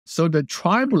So the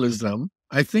tribalism,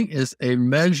 I think, is a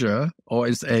measure or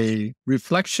is a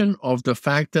reflection of the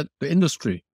fact that the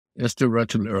industry is still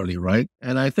relatively early, right?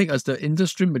 And I think as the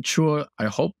industry mature, I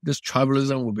hope this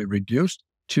tribalism will be reduced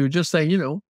to just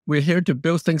saying, we're here to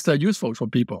build things that are useful for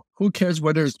people. Who cares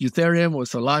whether it's Ethereum or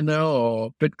Solana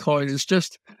or Bitcoin? It's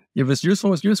just, if it's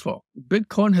useful, it's useful.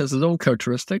 Bitcoin has its own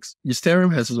characteristics.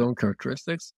 Ethereum has its own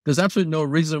characteristics. There's absolutely no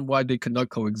reason why they cannot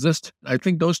coexist. I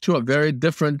think those two are very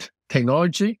different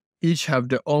technology. Each have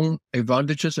their own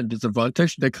advantages and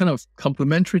disadvantages. They're kind of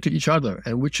complementary to each other.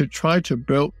 And we should try to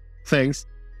build things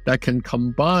that can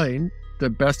combine the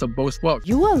best of both worlds.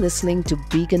 You are listening to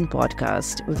Beacon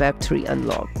Podcast Web3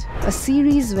 Unlocked, a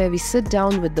series where we sit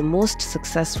down with the most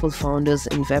successful founders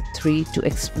in Web3 to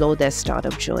explore their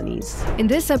startup journeys. In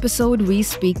this episode, we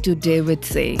speak to David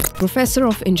Tse, professor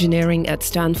of engineering at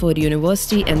Stanford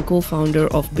University and co-founder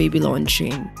of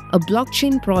BabylonChain, a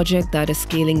blockchain project that is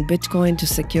scaling Bitcoin to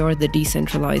secure the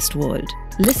decentralized world.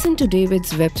 Listen to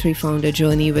David's Web3 founder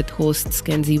journey with hosts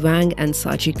Kenzie Wang and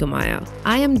Sachi Kamaya.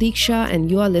 I am Deeksha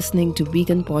and you are listening to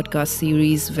Beacon Podcast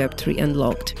Series Web3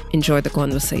 Unlocked. Enjoy the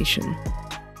conversation.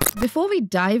 Before we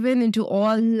dive into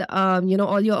all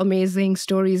your amazing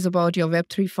stories about your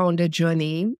Web3 founder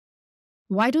journey,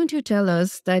 why don't you tell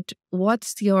us that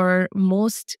what's your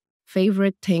most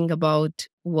favorite thing about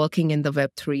working in the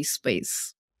Web3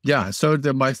 space? Yeah, so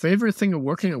my favorite thing of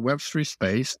working in Web3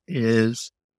 space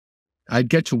is I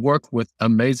get to work with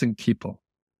amazing people.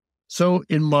 So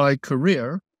in my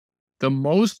career, the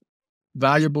most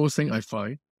valuable thing I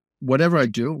find, whatever I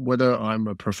do, whether I'm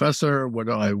a professor,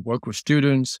 whether I work with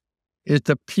students, is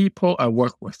the people I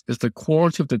work with, is the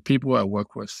quality of the people I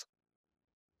work with.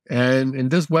 And in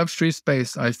this Web3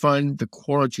 space, I find the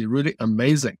quality really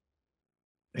amazing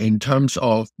in terms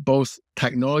of both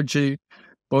technology,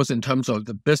 both in terms of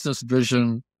the business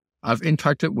vision. I've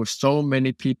interacted with so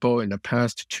many people in the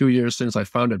past 2 years since I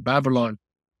founded Babylon.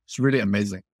 It's really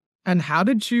amazing. And how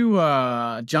did you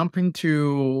jump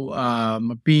into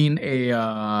being a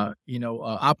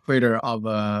operator of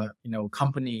a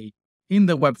company in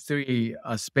the Web3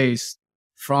 space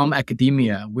from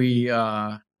academia? We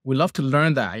love to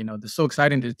learn that. It's so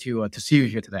exciting to see you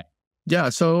here today. Yeah.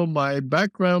 So my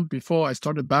background before I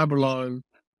started Babylon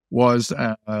was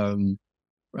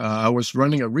I was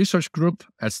running a research group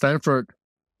at Stanford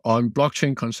on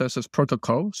blockchain consensus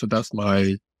protocol. So that's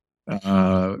my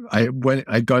I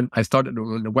started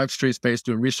in the Web3 space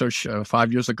doing research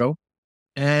 5 years ago,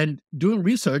 and doing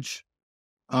research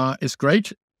is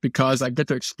great because I get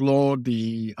to explore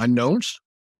the unknowns,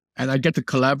 and I get to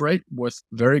collaborate with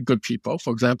very good people.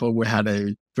 For example, we had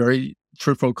a very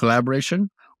fruitful collaboration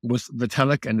with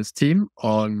Vitalik and his team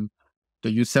on the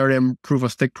Ethereum proof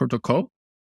of stake protocol.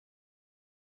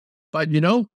 But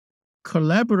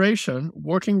collaboration,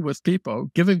 working with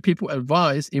people, giving people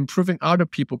advice, improving other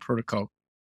people's protocol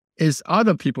is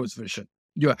other people's vision.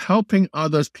 You're helping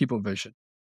others people's vision.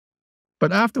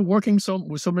 But after working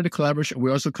with so many collaboration,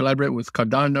 we also collaborate with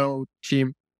Cardano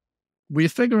team. I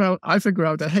figure out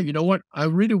that, hey, you know what? I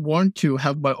really want to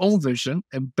have my own vision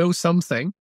and build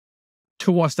something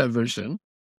towards that vision,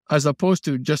 as opposed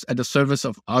to just at the service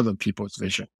of other people's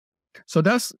vision. So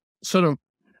that's sort of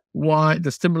why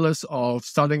the stimulus of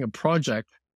starting a project.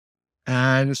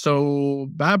 And so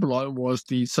Babylon was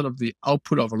the sort of the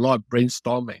output of a lot of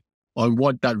brainstorming on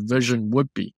what that vision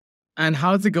would be. And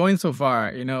how's it going so far?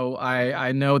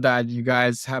 I know that you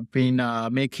guys have been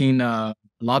making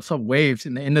lots of waves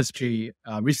in the industry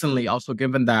recently, also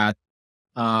given that,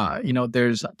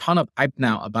 there's a ton of hype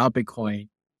now about Bitcoin.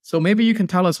 So maybe you can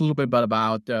tell us a little bit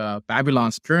about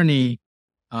Babylon's journey.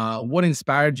 What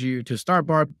inspired you to start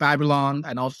Babylon,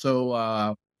 and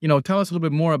also, tell us a little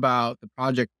bit more about the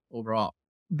project overall.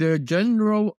 The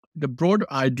broad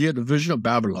idea, the vision of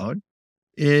Babylon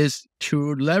is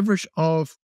to leverage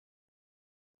off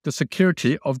the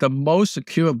security of the most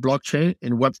secure blockchain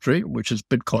in Web3, which is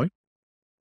Bitcoin,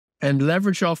 and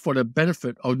leverage off for the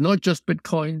benefit of not just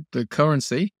Bitcoin, the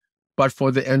currency, but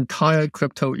for the entire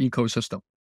crypto ecosystem.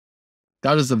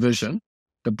 That is the vision,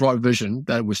 the broad vision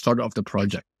that we started off the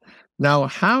project. Now,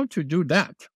 how to do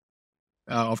that,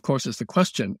 of course, is the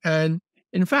question. And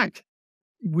in fact,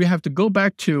 we have to go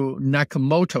back to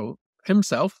Nakamoto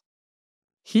himself.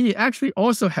 He actually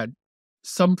also had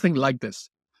something like this,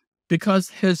 because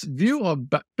his view of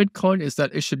Bitcoin is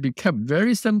that it should be kept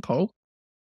very simple,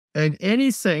 and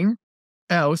anything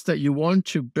else that you want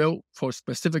to build for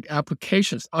specific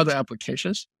applications, other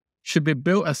applications, should be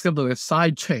built as simply a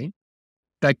side chain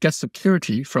that gets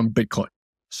security from Bitcoin.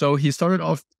 So he started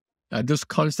off this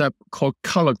concept called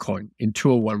color coin in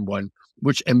 2011,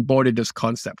 which embodied this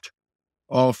concept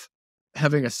of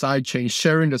having a side chain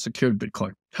sharing the secured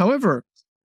Bitcoin. However,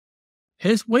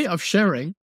 his way of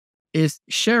sharing is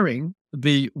sharing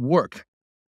the work,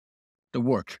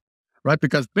 right?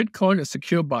 Because Bitcoin is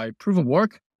secured by proof of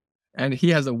work, and he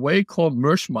has a way called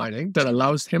merge mining that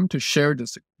allows him to share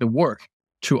the work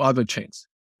to other chains.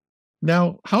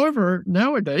 Now, however,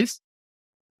 nowadays,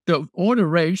 all the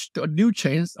rage, the new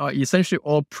chains are essentially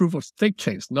all proof of stake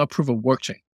chains, not proof of work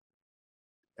chain.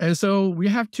 And so we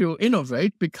have to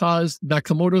innovate because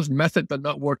Nakamoto's method does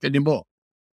not work anymore.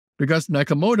 Because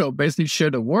Nakamoto basically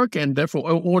shared the work, and therefore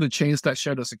all the chains that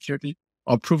share the security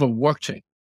are proof of work chain.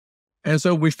 And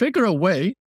so we figure a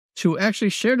way to actually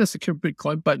share the secure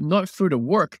Bitcoin, but not through the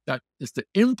work that is the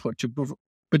input to proof of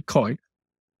Bitcoin,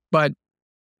 but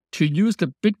to use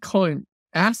the Bitcoin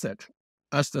asset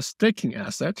as the staking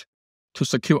asset to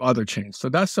secure other chains. So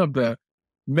that's sort of the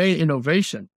main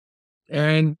innovation.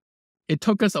 And it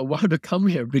took us a while to come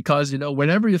here because,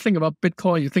 whenever you think about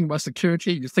Bitcoin, you think about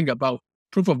security, you think about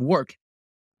proof of work.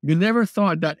 You never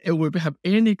thought that it would have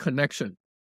any connection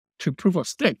to proof of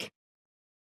stake.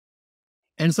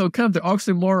 And so kind of the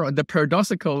oxymoron, the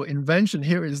paradoxical invention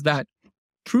here is that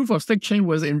proof of stake chain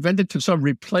was invented to sort of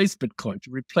replace Bitcoin,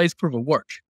 to replace proof of work.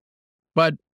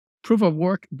 But proof of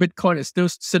work, Bitcoin is still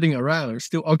sitting around,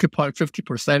 still occupying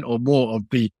 50% or more of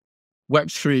the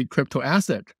Web3 crypto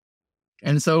asset.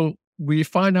 And so we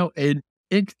find out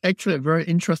actually a very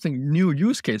interesting new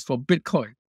use case for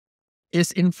Bitcoin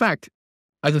is in fact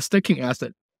as a staking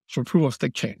asset for proof of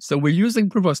stake chain. So we're using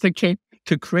proof of stake chain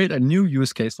to create a new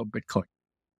use case for Bitcoin.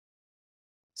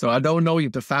 So I don't know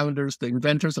if the founders, the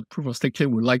inventors of proof of stake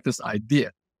chain would like this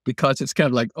idea because it's kind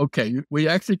of like, okay, we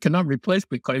actually cannot replace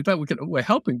Bitcoin. In fact, we're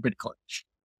helping Bitcoin.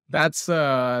 That's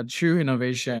true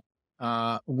innovation.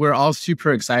 We're all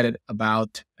super excited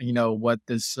about, what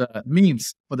this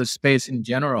means for the space in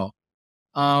general.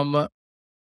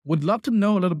 Would love to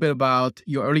know a little bit about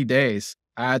your early days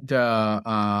at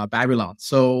Babylon.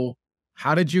 So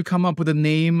how did you come up with the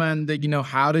name, and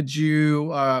how did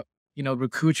you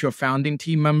recruit your founding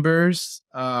team members?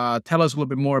 Tell us a little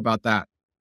bit more about that.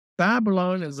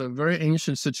 Babylon is a very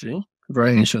ancient city.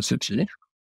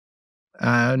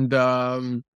 And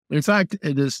in fact,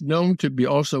 it is known to be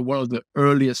also one of the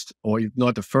earliest, or if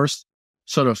not the first,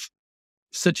 sort of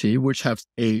city which has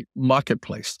a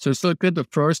marketplace. So it's like the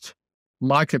first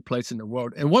marketplace in the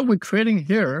world. And what we're creating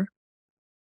here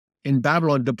in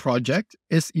Babylon, the project,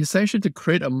 is essentially to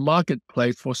create a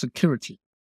marketplace for security.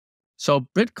 So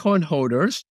Bitcoin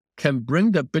holders can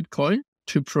bring the Bitcoin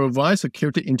to provide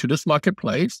security into this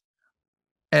marketplace,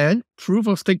 and proof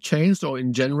of stake chains, or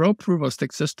in general, proof of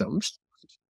stake systems,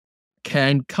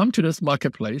 can come to this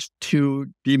marketplace to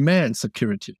demand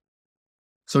security.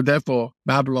 So therefore,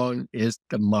 Babylon is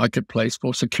the marketplace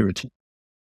for security.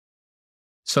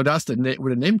 So that's where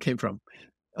the name came from.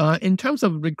 In terms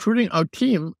of recruiting our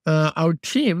team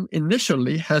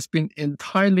initially has been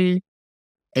entirely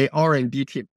a R&D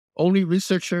team, only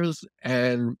researchers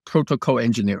and protocol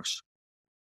engineers.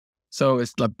 So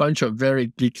it's a bunch of very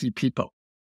geeky people.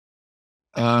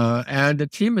 And the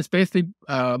team is basically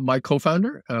my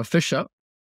co-founder, Fisher.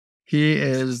 He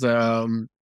is our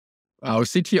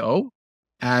CTO.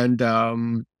 And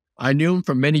I knew him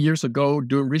from many years ago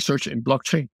doing research in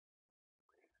blockchain.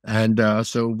 And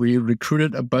so we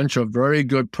recruited a bunch of very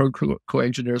good protocol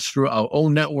engineers through our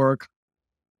own network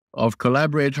of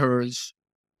collaborators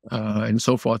and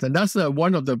so forth. And that's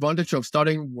one of the advantages of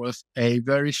starting with a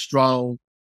very strong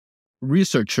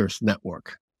researchers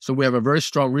network. So we have a very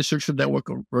strong researcher network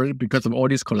because of all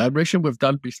this collaboration we've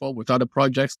done before with other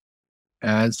projects.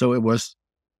 And so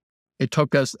it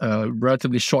took us a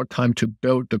relatively short time to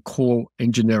build the core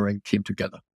engineering team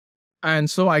together. And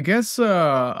so I guess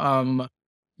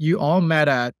you all met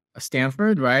at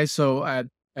Stanford, right? So at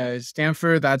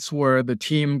Stanford, that's where the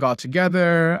team got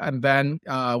together. And then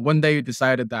one day you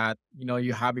decided that,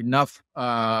 you have enough,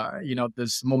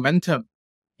 this momentum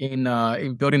in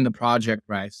building the project,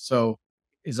 right? So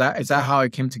is that how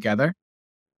it came together?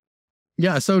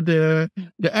 Yeah. So the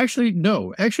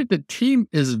team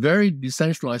is very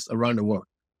decentralized around the world.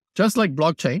 Just like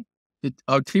blockchain,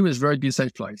 our team is very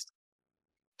decentralized.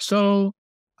 So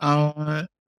our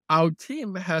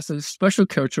team has a special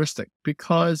characteristic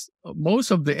because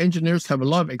most of the engineers have a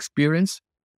lot of experience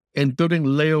in building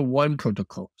layer 1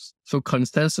 protocols, so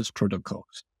consensus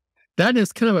protocols. That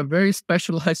is kind of a very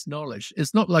specialized knowledge.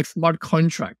 It's not like smart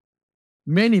contract.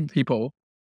 Many people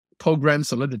program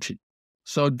Solidity.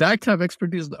 So that kind of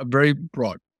expertise is very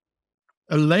broad.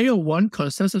 A layer 1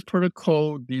 consensus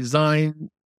protocol design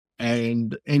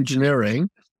and engineering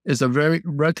is a very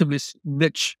relatively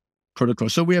niche protocol.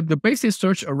 So we have to basically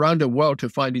search around the world to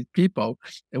find these people,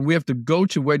 and we have to go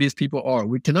to where these people are.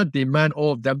 We cannot demand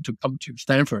all of them to come to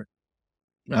Stanford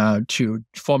to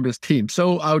form this team.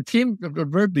 So our team at the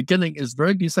very beginning is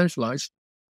very decentralized.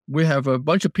 We have a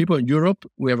bunch of people in Europe.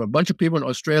 We have a bunch of people in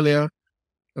Australia,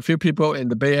 a few people in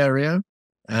the Bay Area.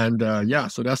 And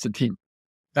so that's the team.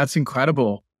 That's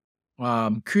incredible.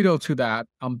 Kudos to that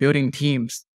on building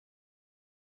teams.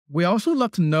 We also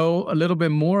love to know a little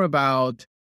bit more about,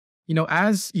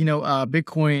 as,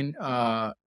 Bitcoin,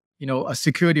 a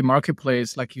security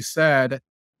marketplace, like you said,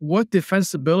 what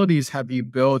defensibilities have you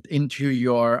built into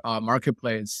your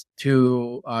marketplace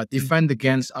to defend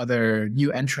against other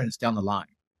new entrants down the line?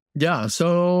 Yeah.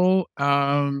 So,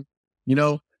 at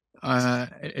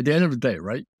the end of the day,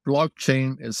 right,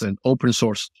 blockchain is an open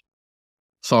source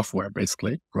software,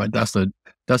 basically, right? That's the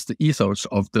ethos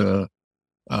of the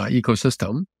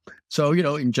ecosystem. So,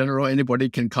 in general, anybody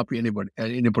can copy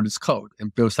anybody's code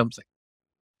and build something.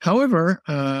 However,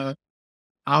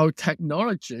 our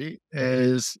technology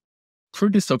is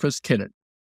pretty sophisticated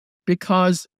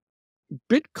because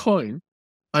Bitcoin,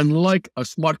 unlike a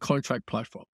smart contract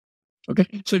platform, okay?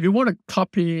 So if you want to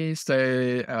copy,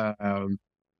 say, a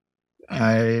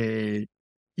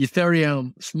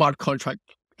Ethereum smart contract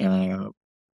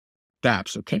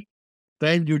dApps, okay?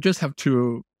 Then you just have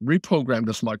to reprogram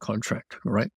the smart contract,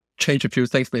 all right? Change a few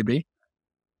things maybe.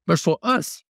 But for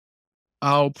us,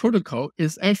 our protocol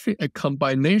is actually a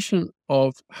combination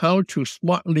of how to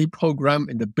smartly program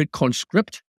in the Bitcoin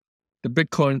script, the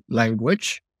Bitcoin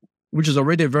language, which is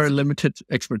already very limited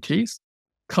expertise,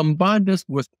 combine this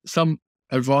with some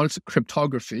advanced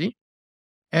cryptography,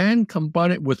 and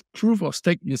combine it with proof of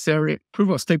stake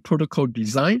protocol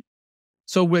design.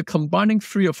 So we're combining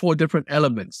 3 or 4 different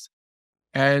elements.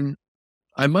 And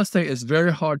I must say it's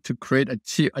very hard to create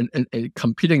a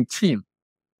competing team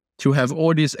to have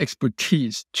all these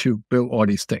expertise to build all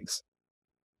these things.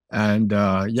 And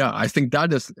I think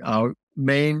that is our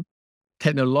main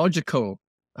technological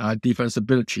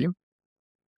defensibility.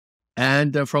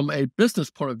 And from a business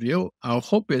point of view, our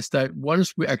hope is that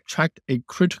once we attract a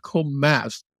critical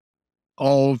mass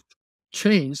of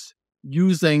chains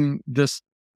using this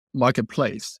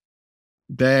marketplace,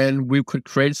 then we could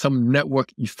create some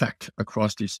network effect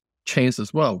across these chains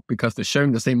as well, because they're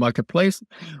sharing the same marketplace.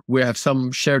 We have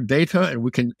some shared data, and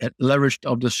we can leverage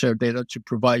of the shared data to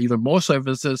provide even more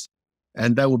services,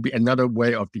 and that would be another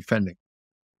way of defending.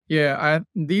 Yeah,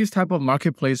 these type of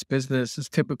marketplace business is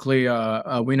typically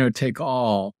a winner take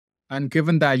all, and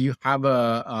given that you have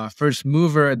a first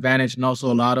mover advantage and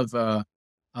also a lot of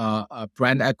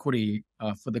brand equity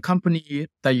for the company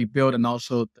that you build, and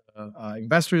also the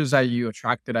investors that you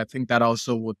attracted, I think that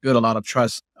also would build a lot of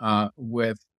trust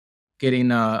with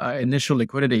getting initial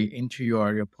liquidity into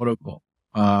your protocol.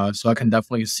 So I can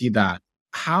definitely see that.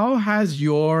 How has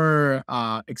your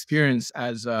experience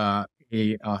as a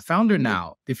founder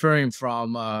now, differing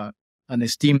from an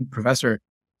esteemed professor,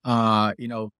 how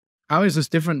is this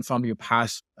different from your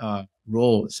past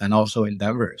roles and also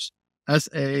endeavors? As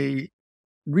a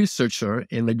researcher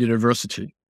in the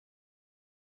university,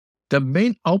 the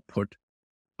main output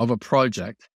of a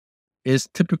project is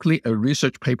typically a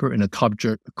research paper in a top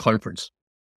conference.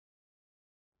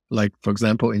 Like, for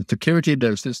example, in security,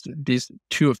 there's these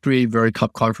 2 or 3 very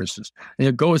top conferences, and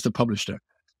your goal is to publish there.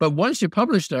 But once you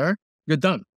publish there, you're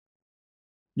done.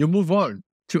 You move on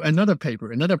to another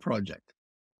paper, another project.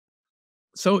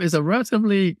 So it's a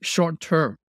relatively short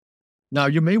term. Now,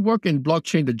 you may work in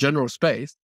blockchain, the general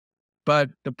space, but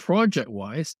the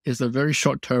project-wise is a very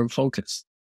short-term focus.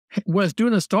 Whereas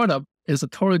doing a startup is a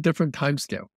totally different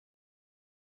timescale.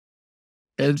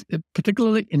 And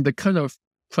particularly in the kind of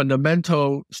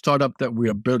fundamental startup that we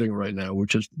are building right now,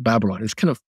 which is Babylon, it's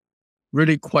kind of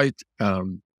really quite,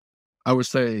 I would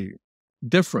say,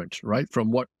 different, right,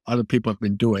 from what other people have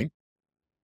been doing.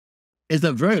 It's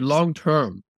a very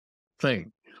long-term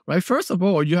thing, right? First of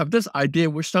all, you have this idea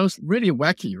which sounds really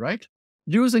wacky, right?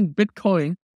 Using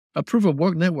Bitcoin, a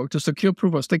proof-of-work network, to secure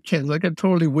proof-of-stake chains, like it's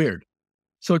totally weird.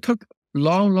 So it took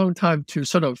long time to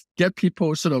sort of get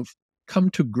people sort of come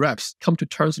to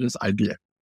terms with this idea.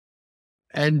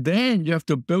 And then you have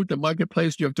to build the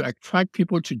marketplace. You have to attract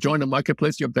people to join the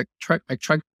marketplace. You have to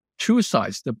attract 2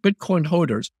 sides, the Bitcoin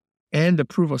holders and the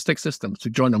proof-of-stake systems, to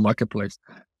join the marketplace.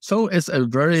 So it's a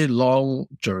very long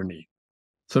journey.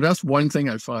 So that's one thing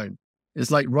I find.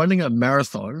 It's like running a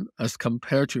marathon as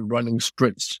compared to running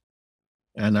sprints.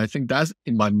 And I think that's,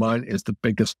 in my mind, is the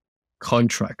biggest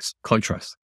contrast.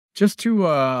 Just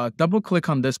to double click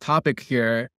on this topic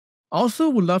here, also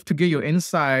would love to get your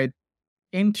insight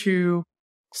into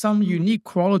some unique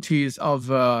qualities of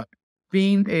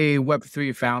being a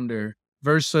Web3 founder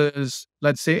versus,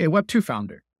 let's say, a Web2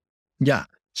 founder? Yeah.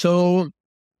 So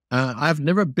I've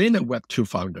never been a Web2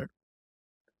 founder.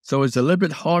 So it's a little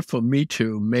bit hard for me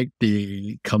to make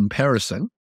the comparison.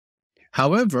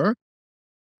 However,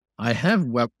 I have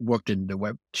worked in the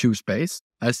Web2 space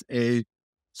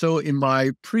so in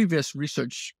my previous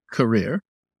research career,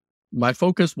 my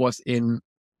focus was in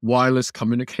wireless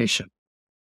communication.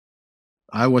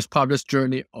 I was part of this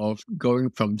journey of going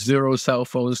from 0 cell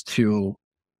phones to,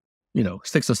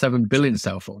 6 or 7 billion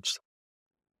cell phones.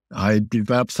 I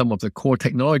developed some of the core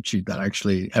technology that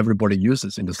actually everybody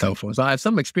uses in the cell phones. So I have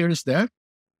some experience there.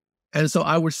 And so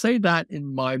I would say that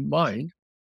in my mind,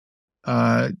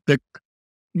 the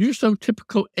usual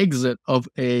typical exit of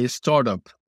a startup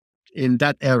in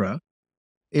that era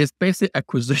is basic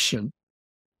acquisition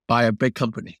by a big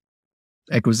company.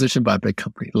 Acquisition by a big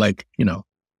company, like, the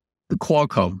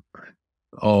Qualcomm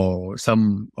or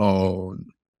Samsung or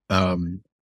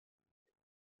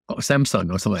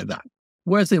something like that.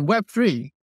 Whereas in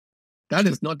Web3, that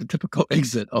is not the typical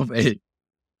exit of a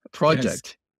project.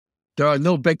 Yes. There are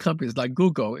no big companies like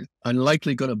Google is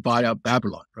unlikely going to buy up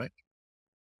Babylon, right?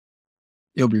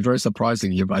 It'll be very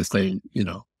surprising if I say,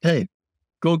 hey,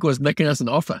 Google is making us an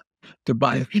offer to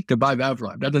buy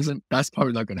Babylon. That's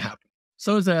probably not going to happen.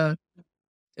 So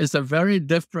it's a very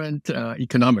different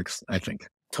economics, I think.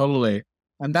 Totally.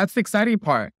 And that's the exciting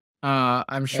part.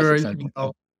 I'm sure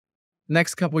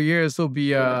next couple of years will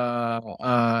be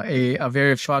a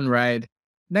very fun ride.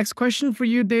 Next question for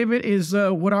you, David, is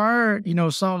what are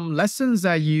some lessons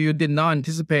that you did not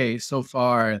anticipate so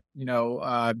far?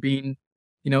 Being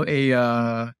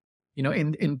on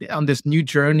this new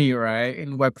journey, right,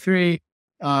 in Web3.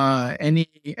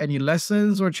 Any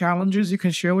lessons or challenges you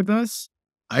can share with us?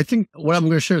 I think what I'm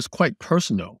going to share is quite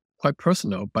personal,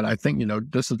 but I think,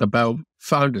 this is about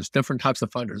founders, different types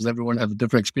of founders. Everyone has a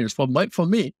different experience. For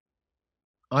me,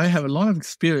 I have a lot of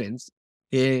experience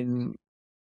in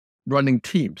running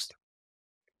teams,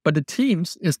 but the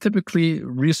teams is typically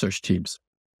research teams,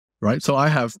 right? So I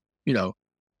have,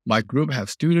 my group have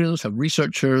students, have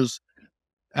researchers,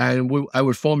 and I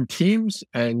would form teams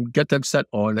and get them set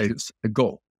on a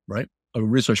goal, right? A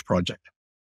research project.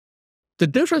 The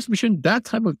difference between that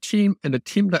type of team and the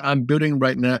team that I'm building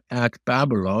right now at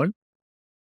Babylon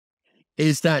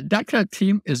is that kind of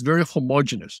team is very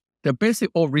homogeneous. They're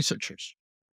basically all researchers.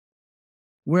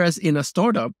 Whereas in a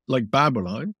startup like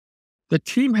Babylon, the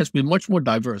team has been much more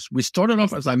diverse. We started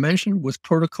off, as I mentioned, with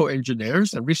protocol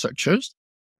engineers and researchers.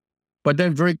 But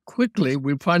then very quickly,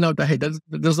 we find out that, hey,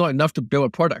 there's not enough to build a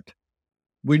product.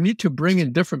 We need to bring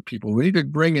in different people. We need to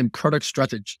bring in product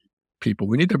strategy people.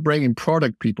 We need to bring in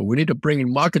product people. We need to bring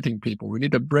in marketing people. We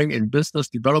need to bring in business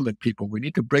development people. We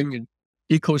need to bring in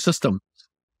ecosystem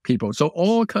people. So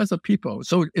all kinds of people.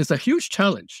 So it's a huge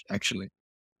challenge, actually,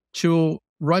 to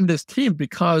run this team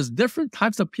because different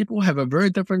types of people have a very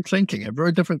different thinking, a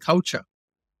very different culture.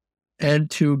 And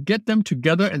to get them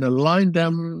together and align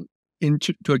them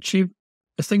to achieve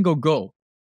a single goal,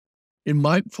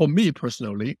 for me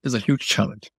personally, is a huge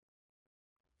challenge.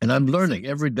 And I'm learning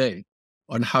every day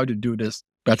on how to do this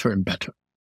better and better.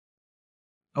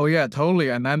 Oh yeah, totally.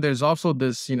 And then there's also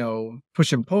this,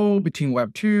 push and pull between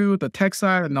Web2, the tech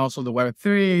side, and also the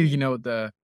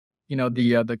Web3,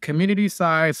 the community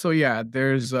side. So yeah,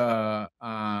 there's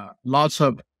lots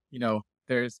of,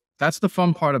 that's the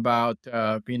fun part about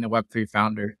being a Web3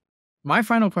 founder. My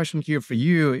final question here for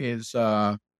you is,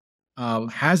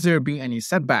 has there been any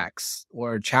setbacks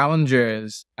or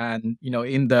challenges and,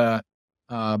 in the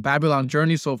Babylon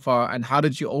journey so far, and how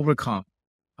did you overcome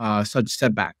such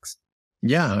setbacks?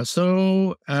 Yeah,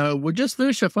 so we just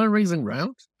finished a fundraising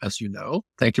round, as you know.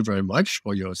 Thank you very much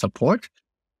for your support.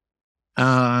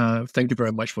 Thank you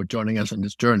very much for joining us on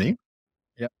this journey.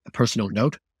 Yeah, a personal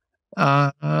note.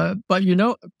 But,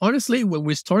 honestly, when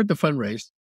we started the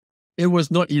fundraise, it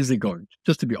was not easy going,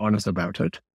 just to be honest about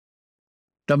it.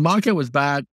 The market was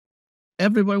bad.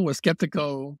 Everyone was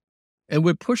skeptical. And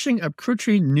we're pushing a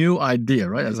pretty new idea,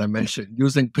 right? As I mentioned,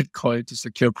 using Bitcoin to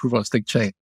secure proof of stake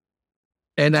chain.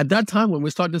 And at that time, when we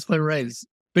started this fundraise,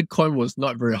 Bitcoin was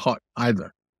not very hot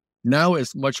either. Now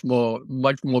it's much more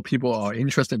people are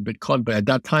interested in Bitcoin, but at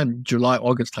that time, July,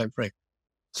 August timeframe.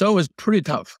 So it was pretty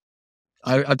tough.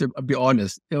 I have to be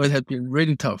honest. It had been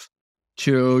really tough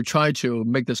to try to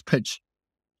make this pitch.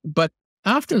 But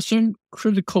after a certain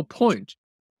critical point,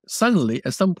 suddenly,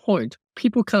 at some point,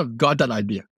 people kind of got that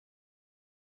idea.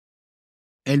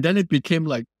 And then it became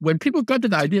like, when people got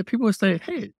that idea, people would say,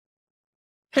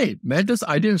 hey, man, this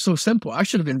idea is so simple. I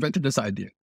should have invented this idea.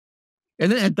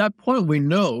 And then at that point, we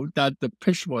know that the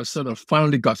pitch was sort of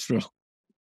finally got through.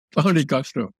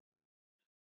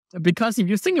 Because if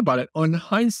you think about it, on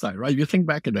hindsight, right? You think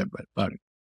back about it.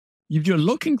 If you're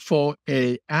looking for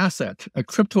a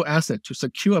crypto asset to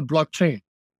secure a blockchain,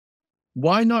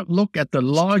 why not look at the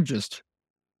largest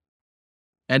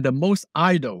and the most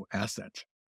idle asset,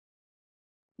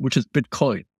 which is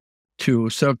Bitcoin, to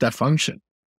serve that function?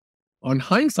 On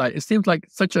hindsight, it seems like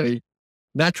such a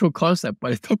natural concept,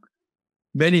 but it took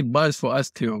many months for us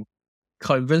to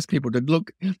convince people to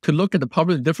look at the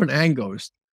problem in different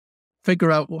angles,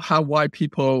 figure out why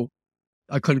people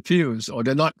are confused or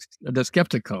they're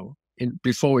skeptical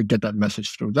before we get that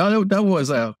message through. That was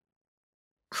a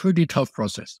pretty tough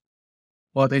process.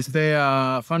 Well, they say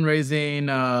fundraising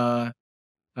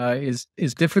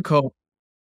is difficult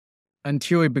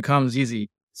until it becomes easy.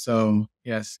 So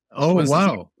yes. Oh,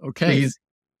 wow. Okay.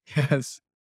 Yes.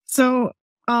 So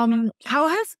how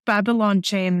has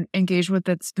BabylonChain engaged with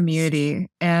its community,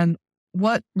 and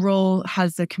what role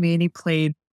has the community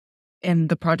played in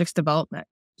the project's development?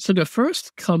 So the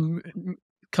first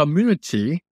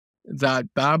community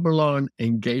that Babylon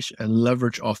engaged and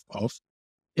leveraged off of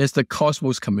is the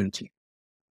Cosmos community.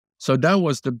 So that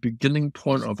was the beginning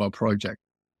point of our project.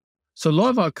 So a lot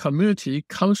of our community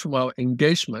comes from our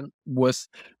engagement with,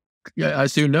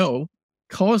 as you know,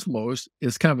 Cosmos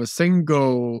is kind of a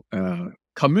single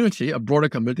community, a broader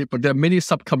community, but there are many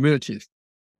sub-communities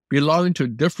belonging to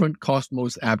different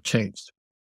Cosmos app chains.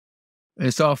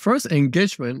 And so our first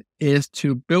engagement is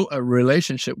to build a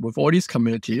relationship with all these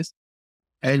communities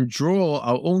and draw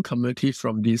our own community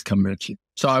from these communities.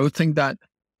 So I would think that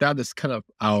is kind of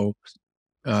our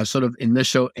sort of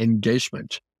initial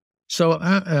engagement. So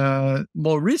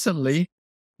more recently,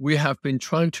 we have been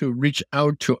trying to reach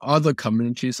out to other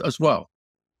communities as well.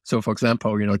 So for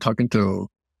example, talking to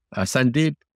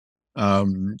Sandeep,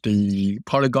 the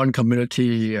Polygon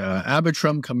community,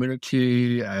 Arbitrum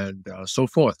community, and so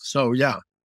forth. So yeah.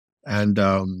 And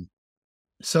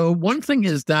so one thing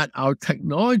is that our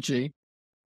technology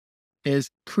is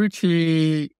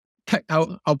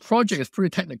our project is pretty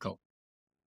technical.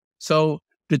 So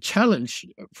the challenge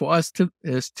for us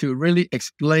is to really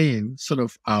explain sort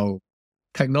of our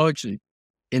technology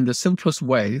in the simplest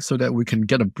way so that we can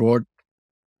get a broad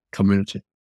community.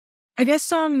 I guess,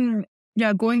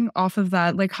 going off of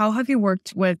that, like, how have you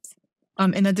worked with,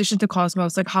 in addition to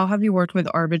Cosmos, like, how have you worked with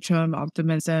Arbitrum,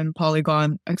 Optimism,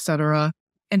 Polygon, etc.,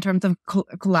 in terms of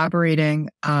collaborating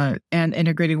and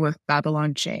integrating with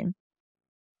BabylonChain?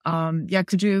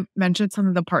 Could you mention some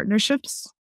of the partnerships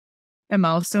and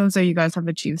milestones that you guys have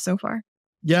achieved so far?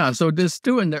 Yeah, so they're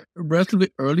still in the relatively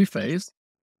early phase.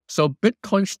 So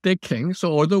Bitcoin staking,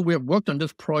 so although we have worked on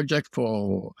this project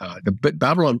for the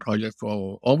Babylon project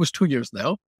for almost 2 years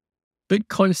now,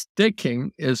 Bitcoin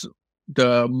staking is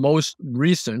the most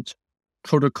recent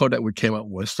protocol that we came up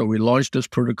with. So we launched this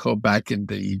protocol back in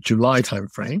the July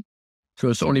timeframe. So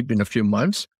it's only been a few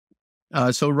months.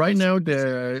 So right now,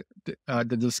 the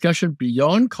discussion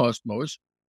beyond Cosmos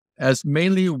is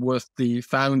mainly with the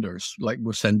founders, like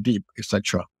with Sandeep,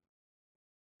 etc.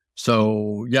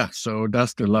 So yeah, so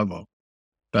that's the level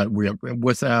that we are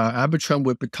with. Arbitrum,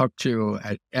 we've talked to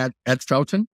Ed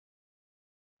Felton.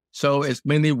 So it's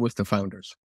mainly with the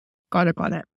founders. Got it.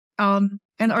 And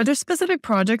are there specific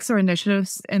projects or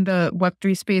initiatives in the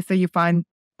Web3 space that you find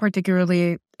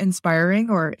particularly inspiring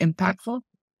or impactful?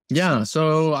 Yeah,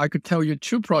 so I could tell you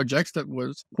 2 projects that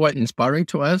was quite inspiring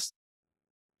to us.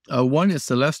 One is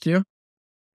Celestia.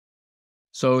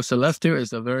 So Celestia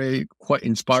is a quite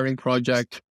inspiring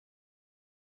project.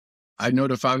 I know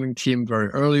the founding team very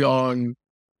early on.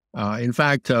 In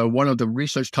fact, one of the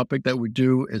research topics that we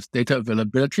do is data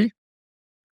availability.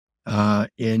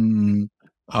 In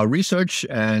our research,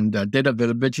 and data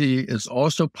availability is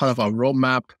also part of our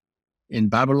roadmap in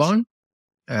Babylon.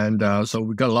 And so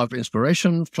we got a lot of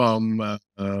inspiration from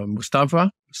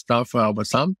Mustafa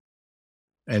Wassam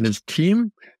and his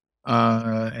team,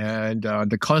 and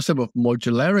the concept of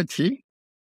modularity,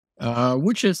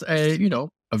 which is a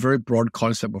very broad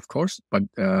concept, of course, but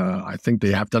I think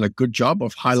they have done a good job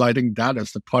of highlighting that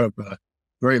as a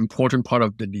very important part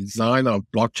of the design of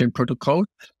blockchain protocol.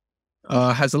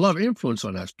 Has a lot of influence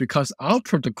on us because our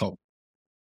protocol,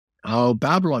 our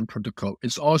Babylon protocol,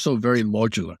 is also very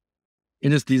modular.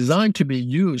 It is designed to be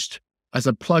used as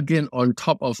a plugin on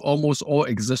top of almost all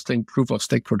existing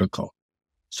proof-of-stake protocol.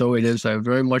 So it is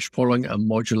very much following a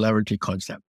modularity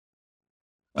concept.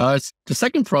 The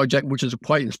second project, which is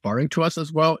quite inspiring to us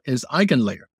as well, is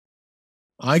EigenLayer.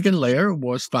 EigenLayer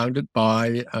was founded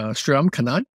by Sriram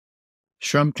Kannan.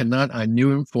 Sriram Kannan, I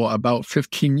knew him for about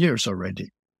 15 years already.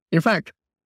 In fact,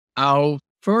 my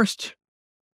first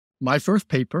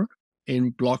paper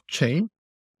in blockchain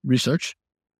research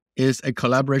is a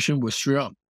collaboration with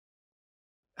Sriram.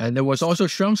 And there was also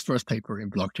Sherm's first paper in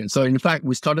blockchain. So in fact,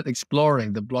 we started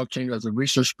exploring the blockchain as a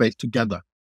research space together.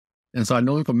 And so I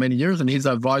know him for many years, and he's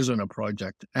an advisor on a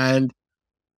project. And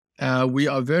we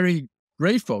are very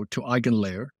grateful to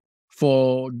EigenLayer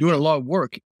for doing a lot of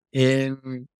work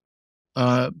in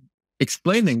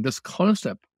explaining this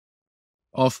concept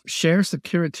of shared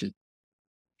security,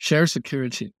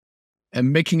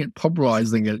 and making it,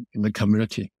 popularizing it in the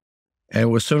community. And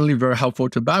it was certainly very helpful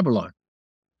to Babylon.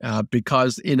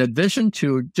 Because in addition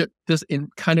to this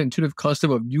counterintuitive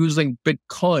concept of using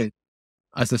Bitcoin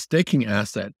as a staking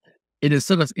asset, it is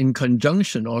sort of in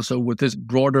conjunction also with this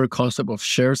broader concept of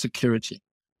shared security.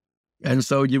 And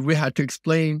so if we had to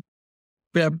explain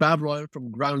Babylon from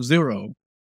ground zero,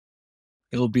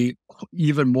 it'll be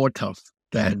even more tough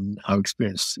than our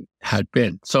experience had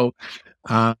been. So,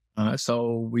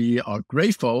 so we are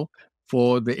grateful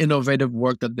for the innovative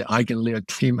work that the EigenLayer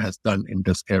team has done in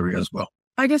this area as well.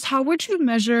 I guess, how would you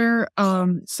measure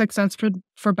success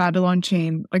for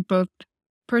BabylonChain, like both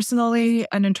personally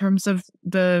and in terms of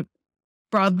the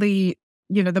broadly,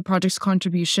 the project's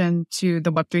contribution to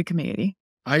the Web3 community?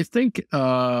 I think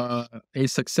a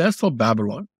successful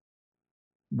Babylon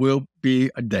will be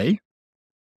a day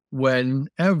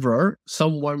whenever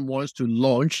someone wants to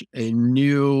launch a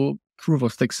new proof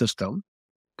of stake system,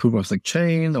 proof of stake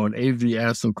chain, or an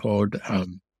AVS, so-called,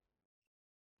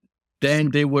 then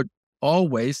they would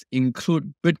always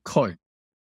include Bitcoin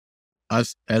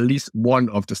as at least one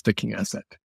of the staking asset.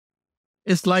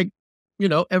 It's like,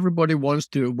 everybody wants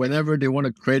to, whenever they want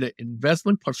to create an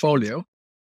investment portfolio,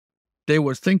 they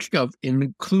were thinking of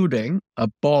including a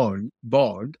bond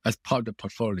as part of the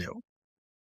portfolio.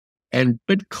 And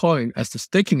Bitcoin as the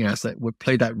staking asset would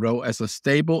play that role as a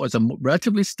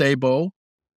relatively stable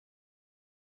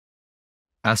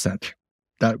asset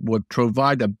that would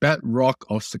provide a bedrock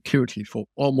of security for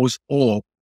almost all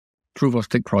proof of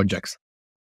stake projects.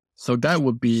 So that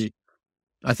would be,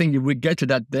 I think if we get to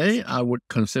that day, I would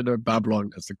consider Babylon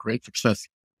as a great success.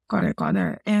 Got it.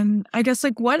 And I guess,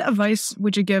 what advice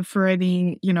would you give for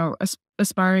any,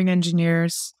 aspiring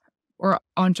engineers or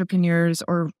entrepreneurs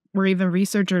or even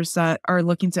researchers that are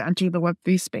looking to enter the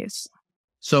Web3 space?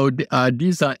 So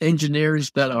these are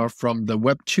engineers that are from the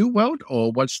Web2 world,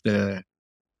 or what's the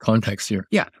context here?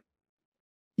 Yeah.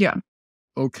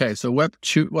 Okay, so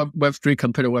Web3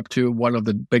 compared to Web2, one of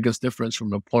the biggest difference from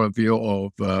the point of view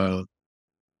of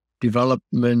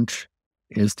development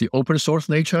is the open source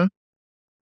nature,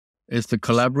 is the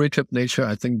collaborative nature.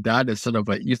 I think that is sort of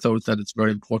an ethos that is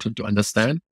very important to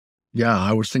understand. Yeah,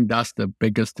 I would think that's the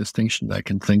biggest distinction I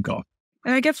can think of.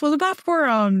 And I guess, what about for,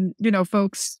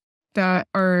 folks that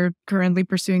are currently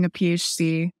pursuing a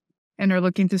PhD and are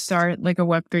looking to start a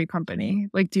Web3 company?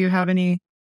 Do you have any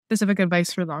specific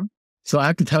advice for them? So I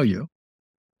have to tell you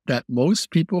that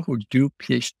most people who do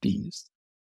PhDs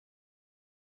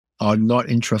are not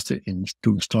interested in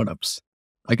doing startups.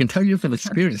 I can tell you from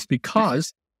experience,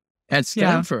 because at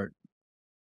Stanford,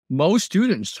 most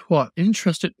students who are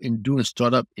interested in doing a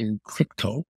startup in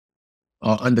crypto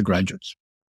are undergraduates.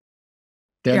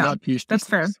 They're not PhDs. That's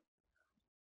fair.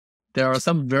 There are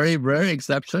some very rare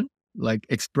exceptions, like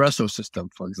Espresso System,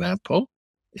 for example,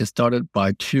 is started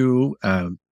by two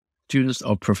students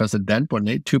of Professor Dan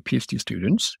Bonnet, two PhD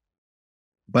students.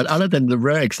 But other than the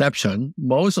rare exception,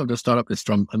 most of the startup is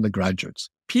from undergraduates.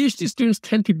 PhD students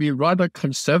tend to be rather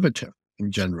conservative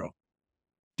in general.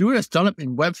 Doing a startup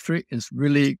in Web3 is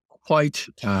really quite,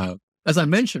 as I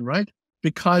mentioned, right?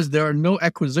 Because there are no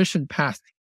acquisition paths,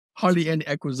 hardly any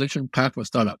acquisition path for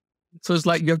startup. So it's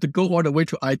like you have to go all the way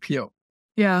to IPO.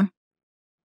 Yeah.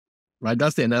 Right?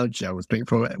 That's the analogy I was thinking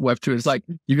for Web2. It's like,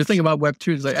 if you think about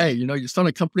Web2, it's like, hey, you start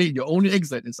a company, your only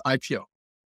exit is IPO.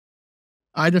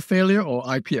 Either failure or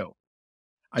IPO.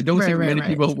 I don't think many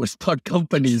people would start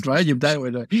companies, right? If that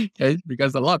were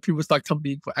because a lot of people start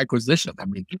companies for acquisition. I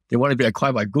mean, they want to be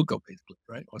acquired by Google, basically,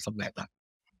 right? Or something like that,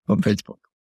 or Facebook.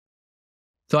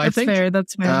 So I think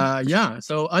that's fair.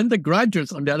 So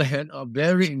undergraduates, on the other hand, are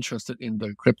very interested in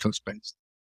the crypto space.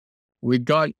 We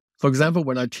got, for example,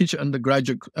 when I teach a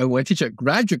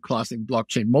graduate class in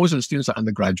blockchain, most of the students are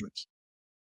undergraduates.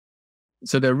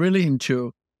 So they're really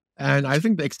into, and I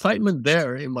think the excitement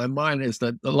there in my mind is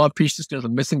that a lot of PhD students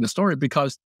are missing the story,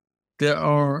 because there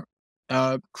are,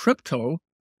 crypto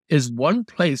is one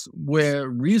place where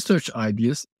research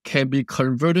ideas can be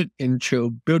converted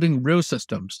into building real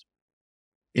systems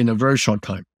in a very short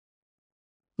time.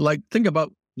 Like, think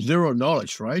about zero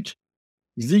knowledge, right?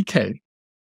 ZK.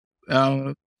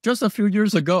 Just a few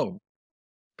years ago,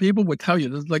 people would tell you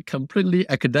this is like completely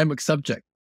academic subject.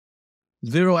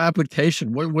 Zero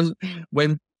application.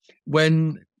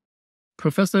 When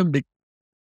Professor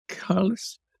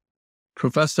Michalis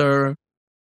Professor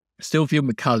Sylvia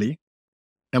McCallie,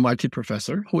 MIT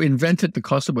professor, who invented the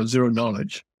concept of zero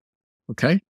knowledge.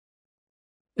 Okay?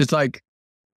 It's like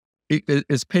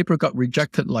his paper got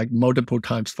rejected like multiple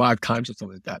times, 5 times or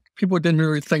something like that. People didn't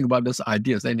really think about this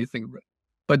idea as anything.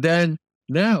 But then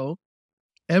now,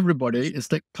 everybody is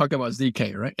talking about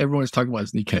ZK, right? Everyone's talking about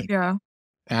ZK. Yeah.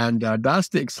 And that's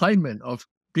the excitement of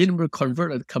being able to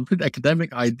convert a complete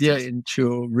academic idea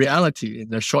into reality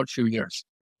in a short few years.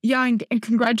 Yeah, and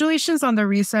congratulations on the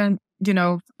recent,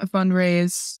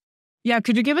 fundraise. Yeah,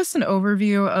 could you give us an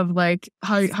overview of like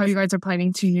how you guys are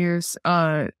planning to use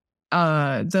the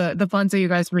funds that you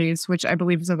guys raised, which I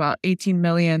believe is about 18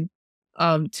 million,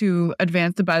 to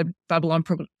advance the Babylon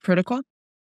protocol?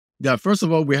 Yeah, first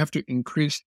of all, we have to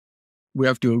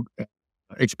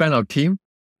expand our team.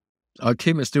 Our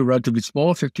team is still relatively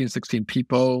small, 15, 16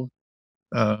 people.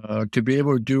 To be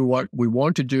able to do what we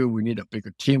want to do, we need a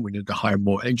bigger team. We need to hire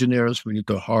more engineers. We need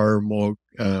to hire more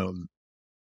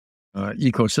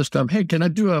ecosystem. Hey, can I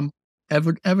do an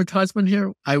advertisement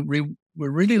here? We're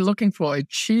really looking for a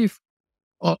chief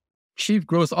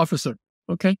growth officer.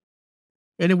 Okay.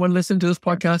 Anyone listen to this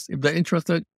podcast? If they're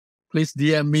interested, please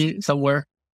DM me somewhere.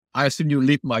 I assume you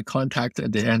leave my contact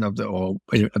at the end of or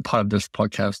a part of this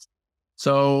podcast.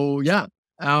 So yeah,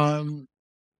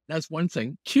 that's one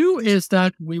thing. 2 is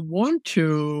that we want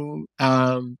to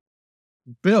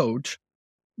build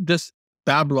this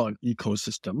Babylon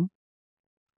ecosystem,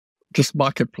 this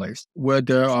marketplace, where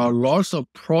there are lots of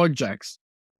projects,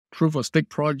 proof of stake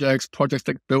projects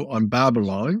that built on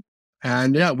Babylon.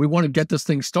 And yeah, we want to get this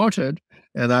thing started.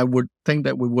 And I would think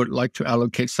that we would like to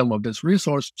allocate some of this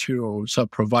resource to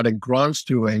providing grants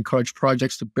to encourage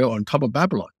projects to build on top of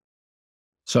Babylon.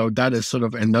 So that is sort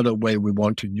of another way we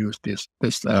want to use this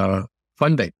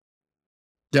funding.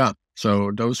 Yeah,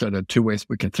 so those are the 2 ways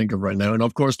we can think of right now. And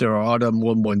of course, there are other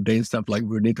more mundane stuff, like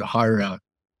we need to hire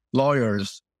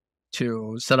lawyers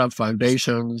to set up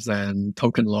foundations and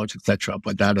token launch, etc.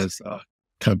 But that is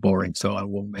kind of boring, so I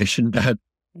won't mention that.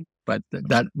 But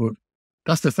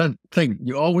that's the thing.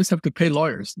 You always have to pay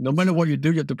lawyers. No matter what you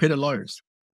do, you have to pay the lawyers.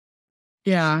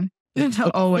 Yeah,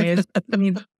 always. I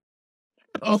mean,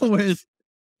 always.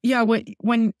 Yeah,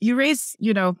 when you raise,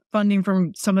 funding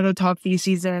from some of the top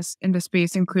VCs in the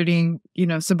space, including,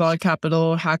 Symbolic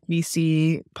Capital, Hack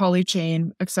VC,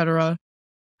 BablylonChain, etc.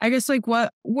 I guess like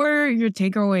what were your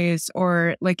takeaways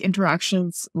or like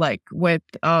interactions like with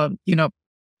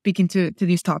speaking to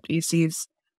these top VCs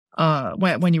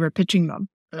when you were pitching them?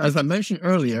 As I mentioned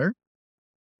earlier,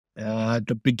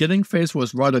 the beginning phase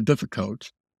was rather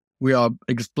difficult. We are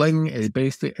explaining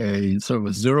basically a sort of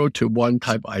a 0 to 1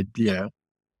 type idea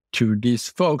to these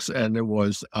folks, and it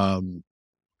was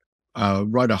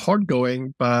rather hard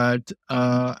going. But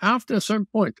after a certain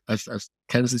point, as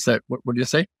Kenzie said, what did you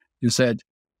say? You said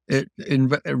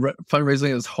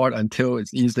fundraising is hard until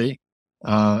it's easy.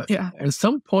 At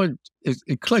some point,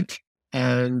 it clicked,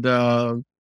 and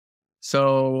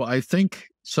so I think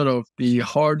sort of the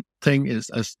hard thing is,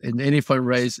 as in any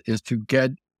fundraise, is to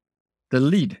get the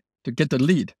lead, because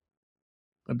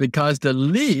the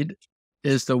lead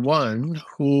is the one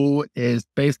who is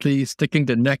basically sticking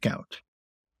the neck out,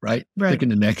 right? Sticking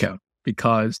the neck out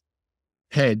because,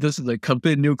 hey, this is a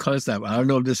complete new concept. I don't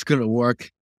know if this is going to work.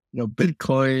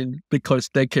 Bitcoin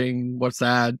staking, what's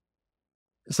that?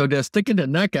 So they're sticking the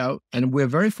neck out, and we're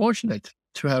very fortunate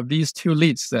to have these 2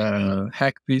 leads,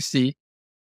 Hack VC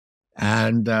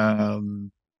and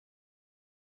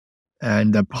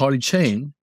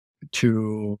BablylonChain,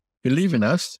 to believe in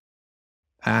us.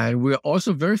 And we're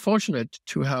also very fortunate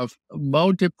to have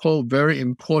multiple very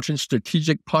important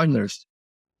strategic partners,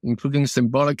 including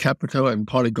Symbolic Capital and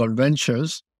Polygon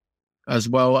Ventures, as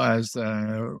well as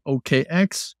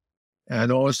OKX,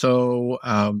 and also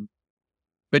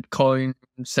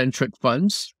Bitcoin-centric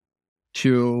funds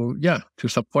to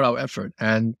support our effort.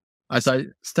 And as I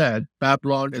said,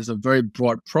 Babylon is a very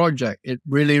broad project. It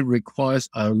really requires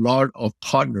a lot of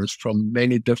partners from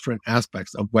many different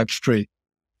aspects of Web3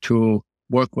 to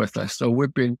work with us. So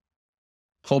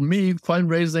for me,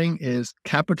 fundraising is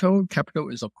capital. Capital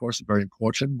is, of course, very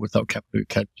important. Without capital, you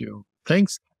can't do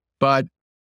things. But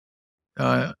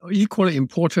equally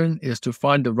important is to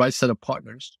find the right set of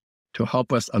partners to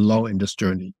help us along in this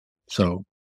journey. So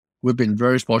we've been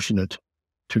very fortunate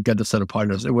to get the set of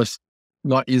partners. It was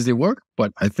not easy work,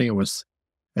 but I think it was,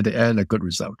 at the end, a good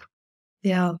result.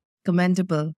 Yeah,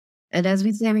 commendable. And as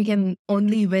we say, we can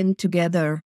only win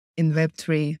together in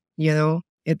Web3.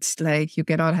 It's like you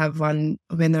cannot have one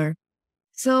winner.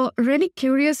 So really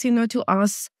curious, to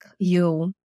ask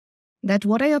you that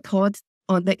what are your thoughts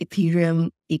on the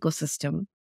Ethereum ecosystem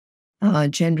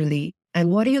generally? And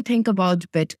what do you think about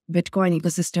Bitcoin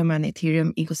ecosystem and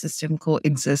Ethereum ecosystem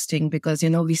coexisting? Because,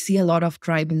 we see a lot of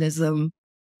tribalism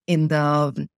in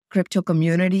the crypto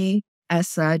community as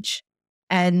such,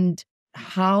 and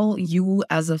how you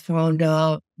as a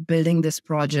founder building this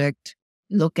project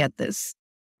look at this.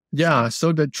 Yeah,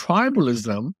 so the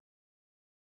tribalism,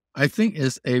 I think,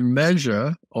 is a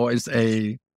measure or is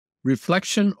a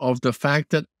reflection of the fact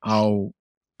that our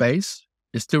base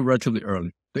is still relatively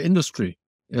early. The industry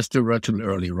is still relatively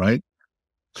early, right?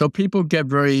 So people get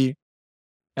very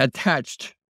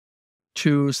attached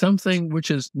to something which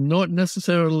is not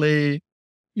necessarily,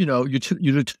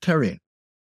 utilitarian.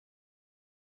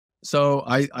 So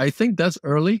I think that's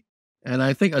early. And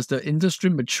I think as the industry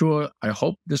mature, I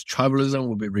hope this tribalism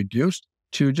will be reduced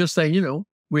to just say,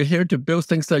 we're here to build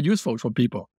things that are useful for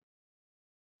people.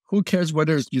 Who cares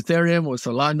whether it's Ethereum or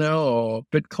Solana or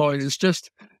Bitcoin? It's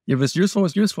just, if it's useful,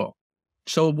 it's useful.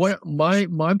 So what my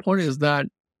point is that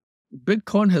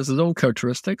Bitcoin has its own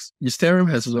characteristics. Ethereum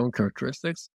has its own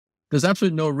characteristics. There's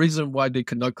absolutely no reason why they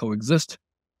cannot coexist.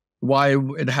 Why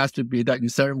it has to be that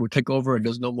Ethereum will take over and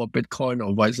there's no more Bitcoin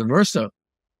or vice versa.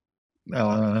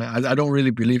 I don't really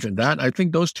believe in that. I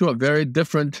think those two are very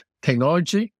different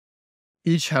technology.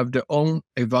 Each have their own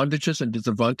advantages and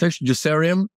disadvantages.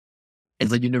 Ethereum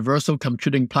is a universal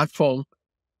computing platform.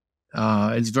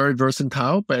 It's very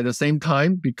versatile, but at the same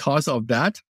time, because of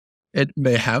that, it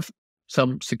may have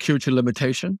some security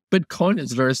limitation. Bitcoin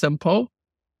is very simple.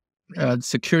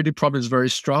 Security problem is very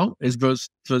strong. Its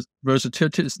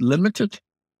versatility is limited.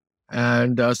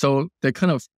 And so they're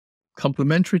kind of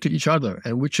complementary to each other.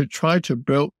 And we should try to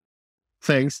build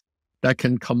things that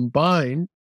can combine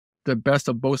the best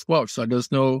of both worlds. So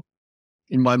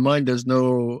in my mind,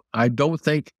 I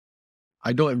don't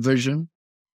envision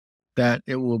that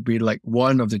it will be like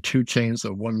one of the two chains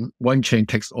or one chain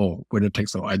takes all, winner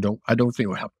takes all. I don't think it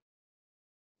will happen.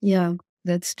 Yeah,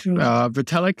 that's true.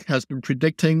 Vitalik has been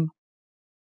predicting,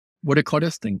 what do you call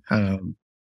this thing?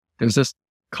 There's this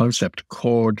concept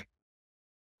called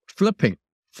flipping.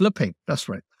 That's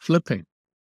right. Flipping.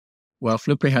 Well,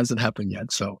 flipping hasn't happened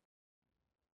yet. So.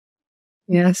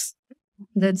 Yes,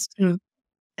 that's true.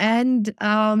 And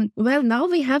now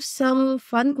we have some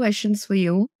fun questions for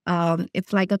you.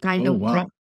 It's like a kind of wow.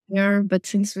 here, but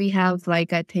since we have I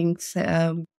think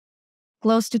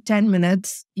close to 10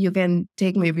 minutes, you can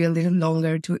take maybe a little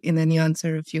longer in any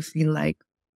answer if you feel like.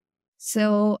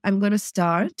 So I'm going to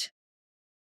start.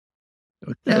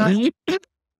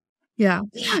 Yeah.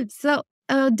 So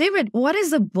David, what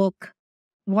is a book?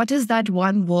 What is that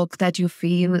one book that you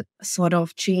feel sort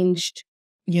of changed,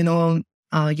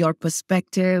 your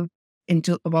perspective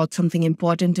about something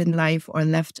important in life or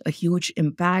left a huge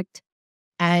impact?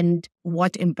 And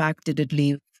what impact did it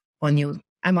leave on you?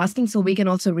 I'm asking so we can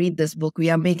also read this book.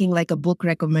 We are making a book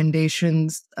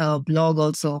recommendations blog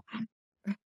also.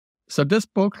 So this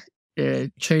book,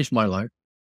 it changed my life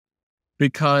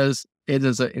because it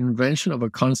is an invention of a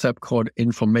concept called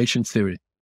information theory.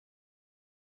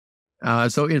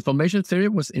 So information theory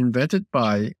was invented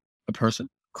by a person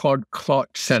called Claude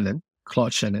Shannon.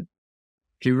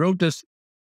 He wrote this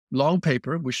long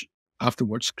paper, which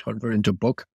afterwards converted into a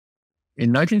book in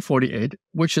 1948,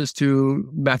 which is to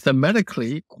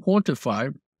mathematically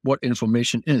quantify what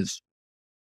information is.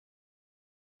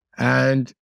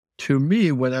 And to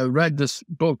me, when I read this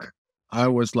book, I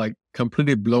was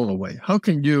completely blown away. How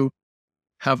can you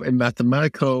have a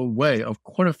mathematical way of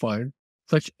quantifying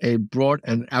such a broad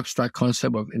and abstract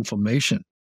concept of information?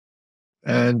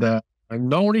 And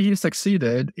not only he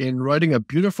succeeded in writing a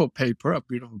beautiful paper, a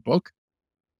beautiful book,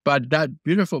 but that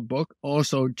beautiful book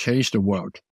also changed the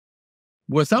world.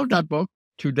 Without that book,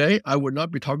 today, I would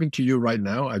not be talking to you right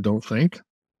now, I don't think,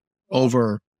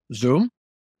 over Zoom,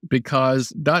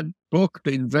 because that book,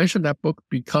 the invention of that book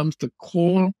becomes the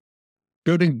core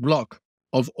building block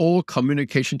of all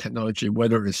communication technology,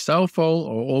 whether it's cell phone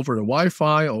or over the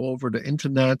Wi-Fi or over the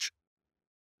internet,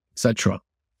 etc.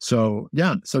 So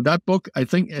so that book I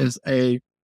think is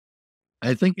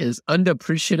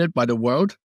underappreciated by the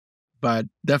world, but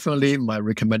definitely my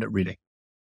recommended reading.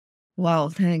 Wow,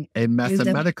 thanks. A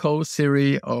mathematical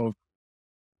theory of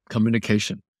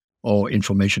communication or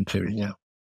information theory,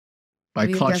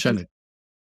 by Claude Shannon.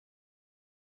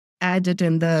 Add it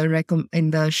in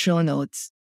the show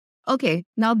notes. Okay,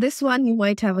 now this one you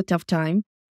might have a tough time.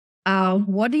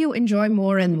 What do you enjoy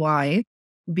more and why?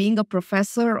 Being a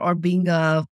professor or being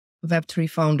a Web3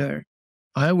 founder?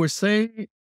 I would say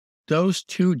those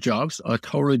two jobs are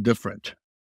totally different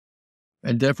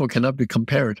and therefore cannot be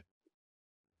compared.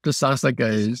 This sounds like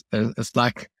a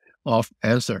slack off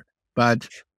answer, but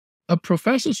a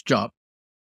professor's job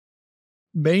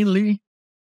mainly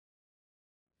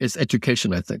is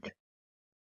education, I think.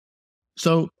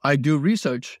 So I do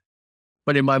research,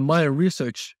 but in my mind,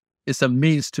 research is a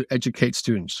means to educate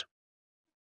students.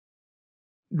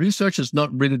 Research is not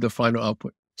really the final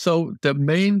output. So the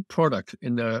main product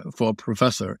for a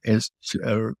professor is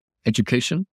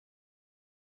education,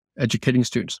 educating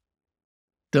students.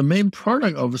 The main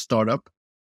product of a startup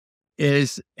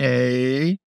is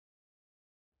a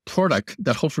product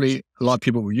that hopefully a lot of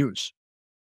people will use.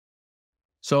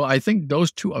 So I think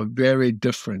those two are very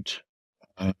different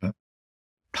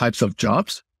types of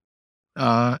jobs.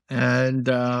 I kind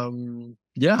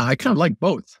of like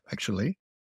both, actually.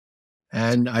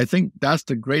 And I think that's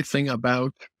the great thing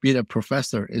about being a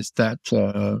professor is that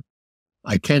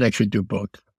I can actually do both.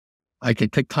 I can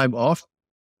take time off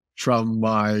from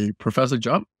my professor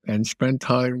job and spend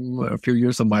time, a few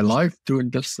years of my life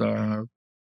doing this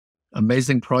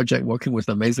amazing project, working with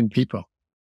amazing people.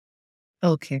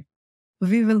 Okay.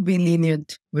 We will be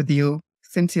lenient with you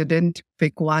since you didn't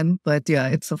pick one, but yeah,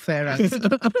 it's a fair answer.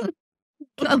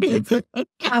 It's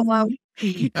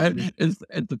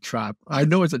a trap. I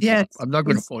know it's a trap. I'm not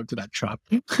going to fall into that trap.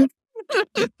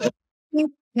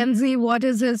 Kenzie, what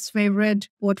is his favorite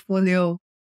portfolio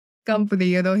company?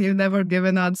 He'll never give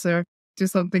an answer to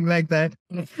something like that.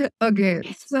 Okay.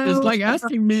 So it's like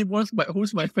asking me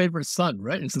who's my favorite son,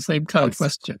 right? It's the same kind of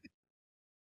question.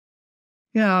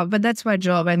 Yeah, but that's my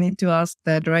job. I need to ask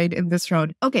that, right, in this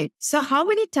round. Okay, so how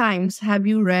many times have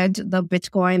you read the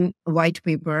Bitcoin white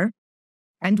paper?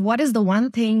 And what is the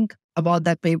one thing about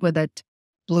that paper that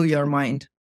blew your mind?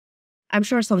 I'm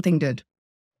sure something did.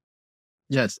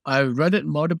 Yes, I read it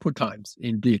multiple times.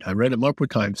 Indeed, I read it multiple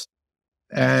times.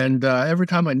 And every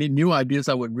time I need new ideas,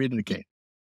 I would read it again.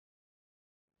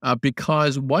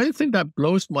 Because one thing that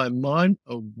blows my mind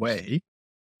away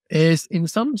is, in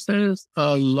some sense,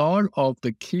 a lot of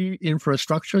the key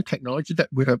infrastructure technology that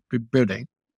we have been building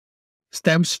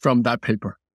stems from that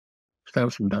paper.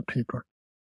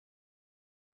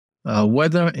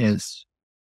 Whether it's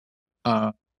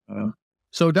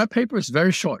so that paper is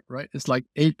very short, right? It's like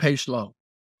 8-page long.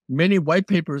 Many white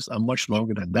papers are much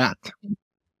longer than that.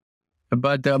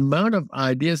 But the amount of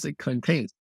ideas it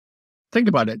contains, think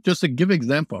about it. Just to give an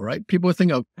example, right? People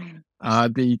think of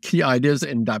the key ideas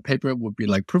in that paper would be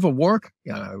like proof of work,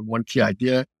 one key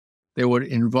idea. They would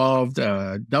involve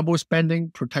double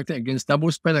spending, protecting against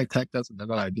double spending attack. That's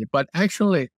another idea. But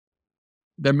actually,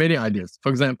 there are many ideas. For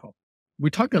example, we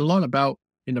talked a lot about,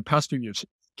 in the past few years,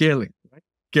 scaling, right?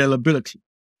 Scalability,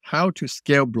 how to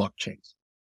scale blockchains.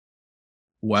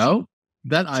 Well,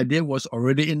 that idea was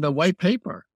already in the white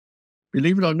paper,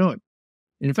 believe it or not.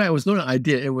 In fact, it was not an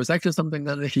idea. It was actually something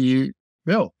that he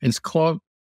built. It's called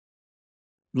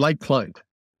light client.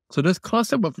 So this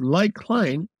concept of light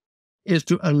client is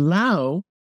to allow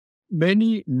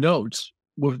many nodes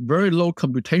with very low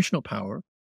computational power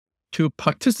to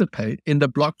participate in the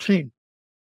blockchain.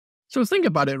 So think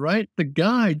about it, right? The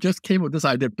guy just came with this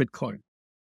idea of Bitcoin.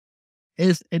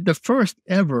 It's the first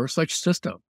ever such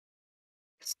system.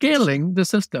 Scaling the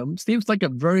system seems like a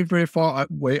very, very far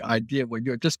away idea when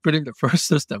you're just building the first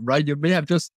system, right? You may have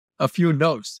just a few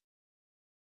nodes.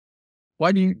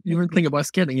 Why do you even think about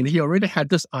scaling? And he already had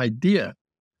this idea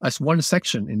as one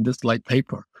section in this light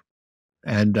paper.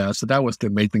 And so that was the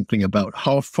amazing thing about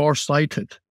how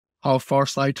farsighted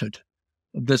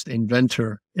this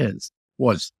inventor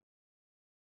was.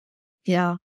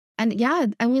 Yeah. And yeah,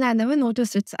 I mean, I never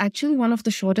noticed. It's actually one of the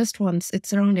shortest ones.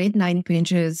 It's around 8-9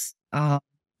 pages.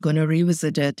 Gonna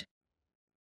revisit it.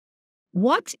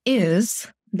 What is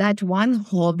that one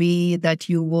hobby that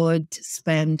you would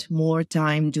spend more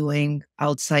time doing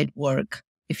outside work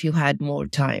if you had more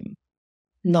time?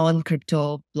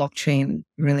 Non-crypto, blockchain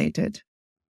related.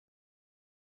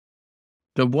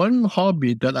 The one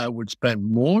hobby that I would spend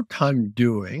more time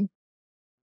doing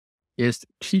is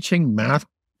teaching math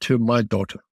to my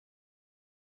daughter.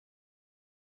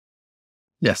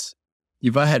 Yes.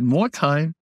 If I had more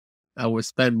time, I would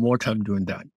spend more time doing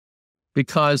that.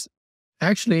 Because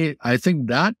actually, I think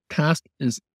that task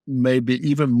is maybe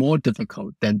even more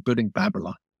difficult than building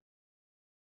Babylon.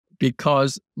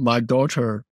 Because my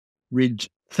daughter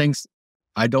thinks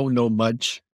I don't know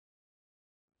much,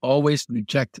 always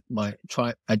reject my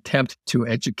attempt to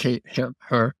educate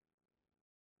her.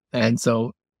 And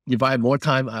so if I had more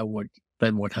time, I would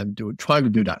spend more time trying to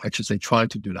do that. I should say trying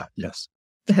to do that, yes.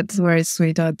 That's a very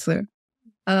sweet answer.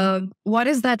 What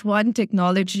is that one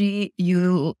technology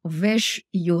you wish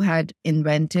you had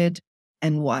invented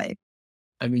and why?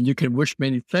 I mean, you can wish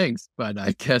many things, but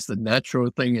I guess the natural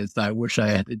thing is that I wish I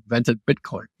had invented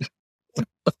Bitcoin.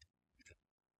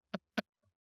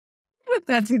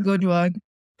 That's a good one.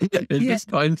 in this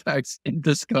context,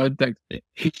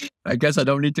 I guess I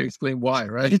don't need to explain why,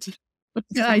 right?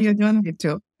 Yeah, you don't need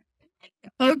to.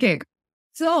 Okay.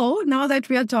 So now that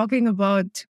we are talking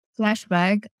about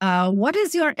flashback, what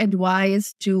is your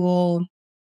advice to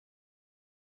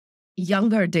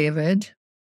younger David?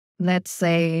 Let's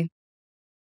say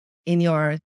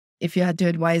if you had to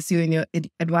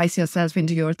advise yourself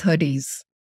into your 30s,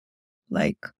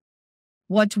 like,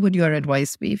 what would your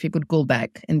advice be if you could go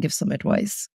back and give some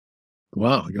advice?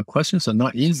 Wow, your questions are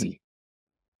not easy.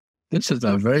 This is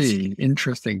a very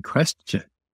interesting question.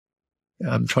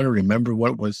 I'm trying to remember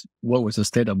what was the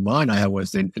state of mind I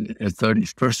was in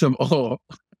 30s. First of all,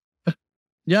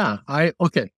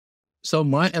 okay. So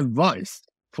my advice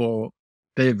for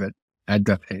David at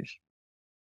that age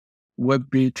would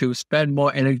be to spend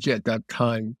more energy at that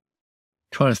time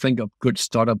trying to think of good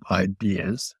startup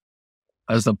ideas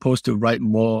as opposed to write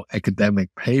more academic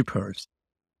papers.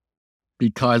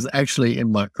 Because actually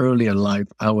in my earlier life,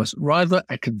 I was rather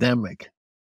academic.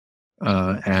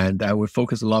 And I would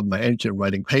focus a lot of my energy on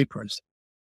writing papers.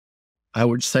 I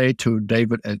would say to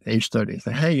David at age 30,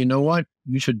 say, hey, you know what?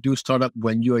 You should do startup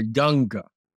when you are younger,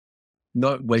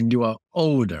 not when you are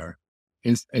older.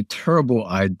 It's a terrible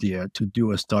idea to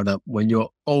do a startup when you're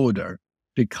older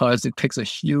because it takes a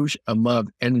huge amount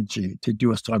of energy to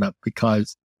do a startup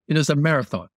because it's a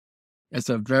marathon. It's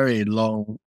a very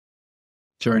long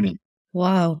journey.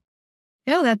 Wow.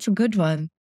 Yeah, that's a good one.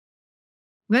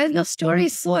 Well, your story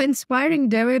is so inspiring,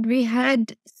 David. We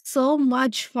had so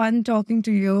much fun talking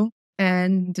to you.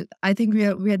 And I think we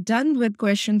are done with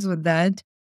questions with that.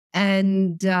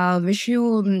 And wish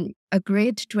you a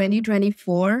great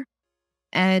 2024.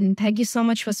 And thank you so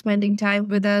much for spending time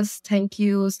with us. Thank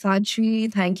you,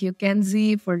 Sachi. Thank you,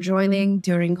 Kenzie, for joining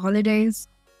during holidays.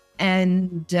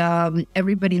 And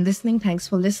everybody listening, thanks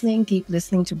for listening. Keep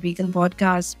listening to Beacon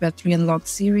Podcast, Web3 Unlocked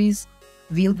series.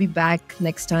 We'll be back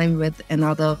next time with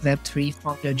another Web3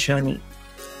 founder journey.